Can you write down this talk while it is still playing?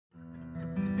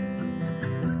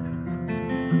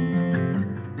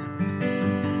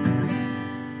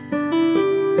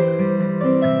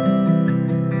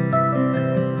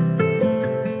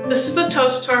a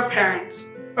toast to our parents,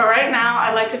 but right now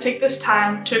I'd like to take this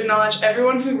time to acknowledge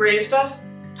everyone who raised us,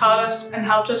 taught us, and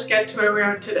helped us get to where we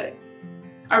are today.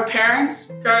 Our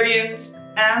parents, guardians,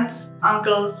 aunts,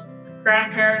 uncles,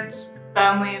 grandparents,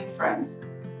 family, and friends.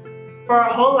 For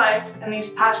our whole life and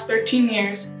these past 13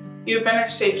 years, you have been our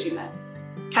safety net,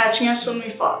 catching us when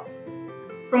we fall.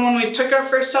 From when we took our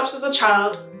first steps as a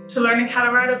child, to learning how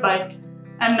to ride a bike,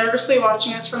 and nervously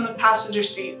watching us from the passenger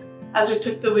seat as we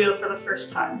took the wheel for the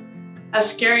first time, as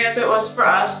scary as it was for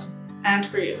us and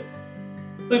for you.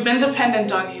 We've been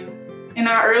dependent on you. In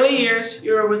our early years,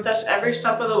 you were with us every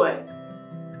step of the way.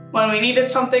 When we needed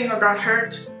something or got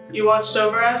hurt, you watched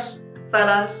over us, fed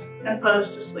us, and put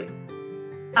us to sleep.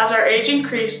 As our age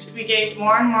increased, we gained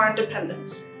more and more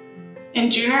independence. In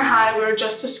junior high, we were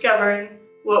just discovering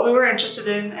what we were interested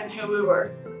in and who we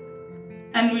were.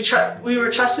 And we were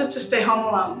trusted to stay home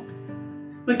alone.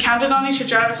 We counted on you to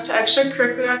drive us to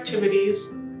extracurricular activities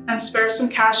and spare some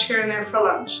cash here and there for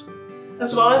lunch,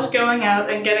 as well as going out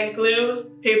and getting glue,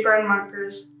 paper, and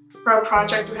markers for a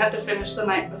project we had to finish the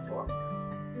night before.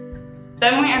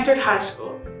 Then we entered high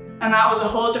school, and that was a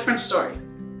whole different story.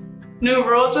 New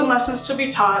rules and lessons to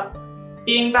be taught,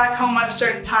 being back home at a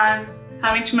certain time,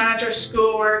 having to manage our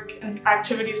schoolwork and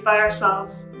activities by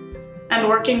ourselves, and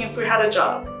working if we had a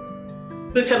job.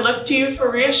 We could look to you for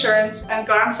reassurance and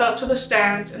glance out to the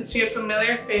stands and see a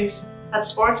familiar face at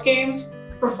sports games,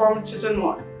 performances, and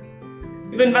more.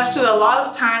 You've invested a lot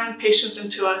of time and patience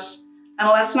into us, and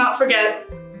let's not forget,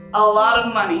 a lot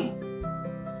of money.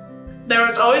 There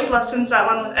was always lessons that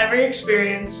went with every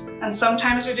experience, and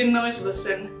sometimes we didn't always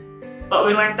listen, but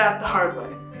we learned that the hard way.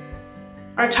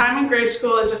 Our time in grade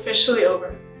school is officially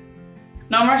over.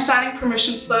 No more signing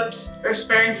permission slips or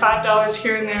sparing $5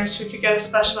 here and there so we could get a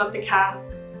special at the caf.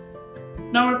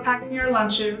 No more packing our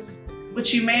lunches,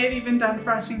 which you may have even done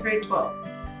for us in grade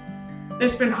 12.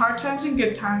 There's been hard times and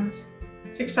good times,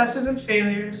 successes and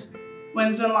failures,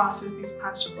 wins and losses these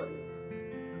past 4 years.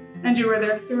 And you were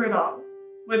there through it all,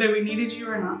 whether we needed you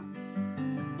or not.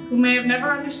 We may have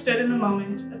never understood in the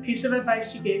moment a piece of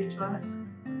advice you gave to us,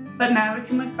 but now we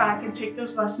can look back and take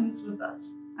those lessons with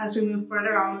us as we move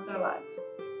further on with our lives.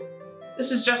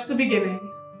 This is just the beginning.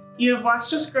 You have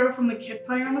watched us grow from the kid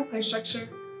playing on the play structure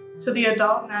to the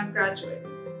adult now graduating.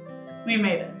 We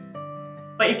made it.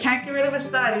 But you can't get rid of us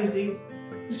that easy.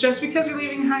 It's just because you're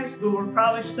leaving high school, we're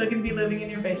probably still going to be living in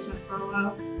your basement for a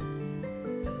while.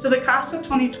 To the class of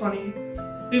 2020,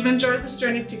 we've enjoyed this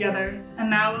journey together, and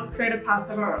now we'll create a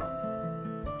path of our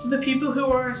own. To the people who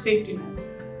are our safety nets,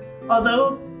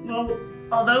 although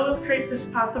we'll create this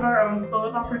path of our own full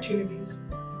of opportunities,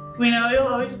 we know you'll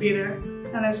always be there,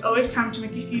 and there's always time to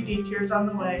make a few detours on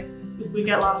the way if we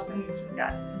get lost and need some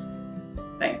guidance.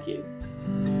 Thank you.